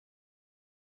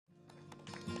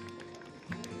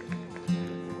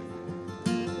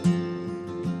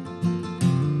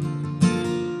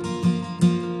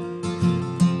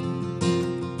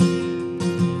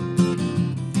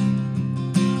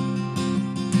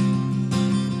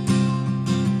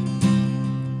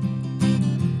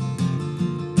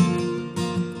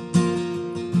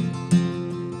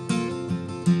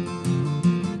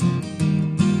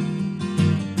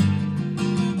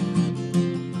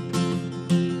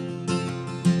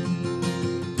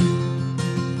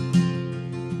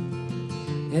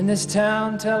In this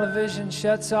town, television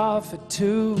shuts off at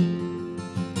 2.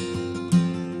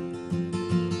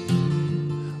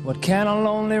 What can a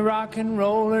lonely rock and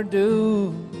roller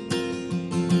do?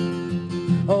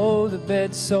 Oh, the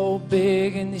bed's so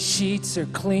big and the sheets are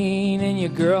clean, and your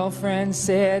girlfriend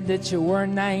said that you were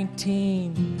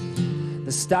 19.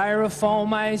 The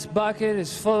styrofoam ice bucket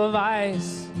is full of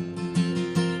ice.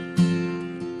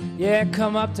 Yeah,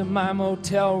 come up to my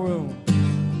motel room,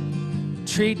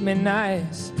 treat me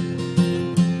nice.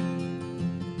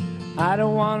 I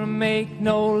don't want to make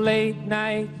no late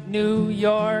night New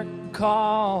York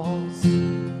calls,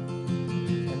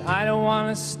 and I don't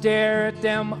want to stare at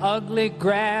them ugly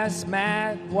grass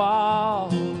mat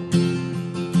walls.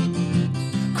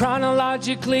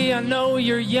 Chronologically, I know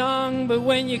you're young, but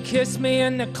when you kissed me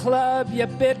in the club, you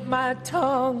bit my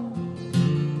tongue.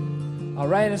 I'll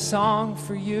write a song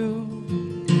for you,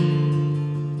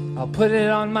 I'll put it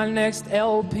on my next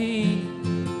LP.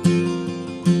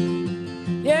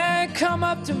 Yeah, come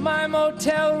up to my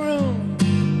motel room,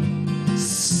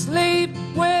 sleep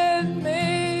with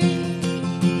me.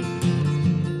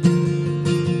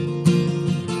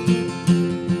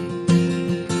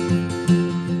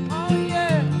 Oh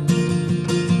yeah.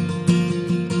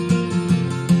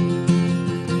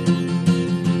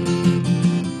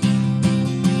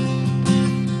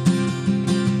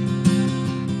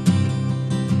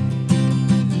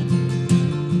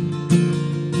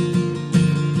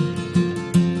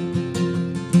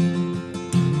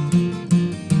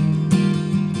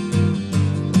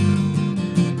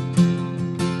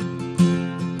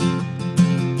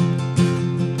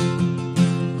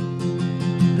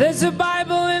 There's a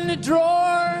Bible in the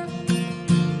drawer,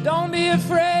 don't be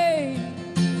afraid.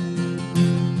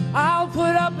 I'll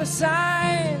put up a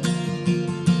sign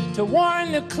to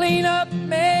warn the cleanup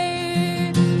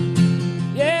maid.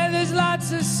 Yeah, there's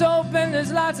lots of soap and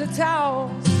there's lots of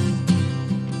towels.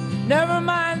 Never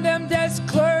mind them desk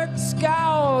clerk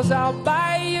scowls. I'll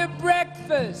buy you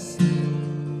breakfast,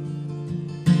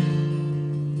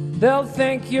 they'll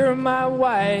think you're my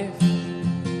wife.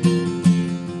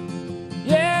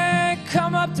 Yeah,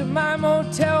 come up to my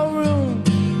motel room,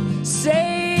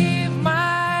 save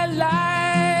my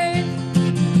life.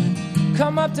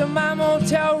 Come up to my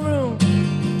motel room,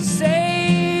 save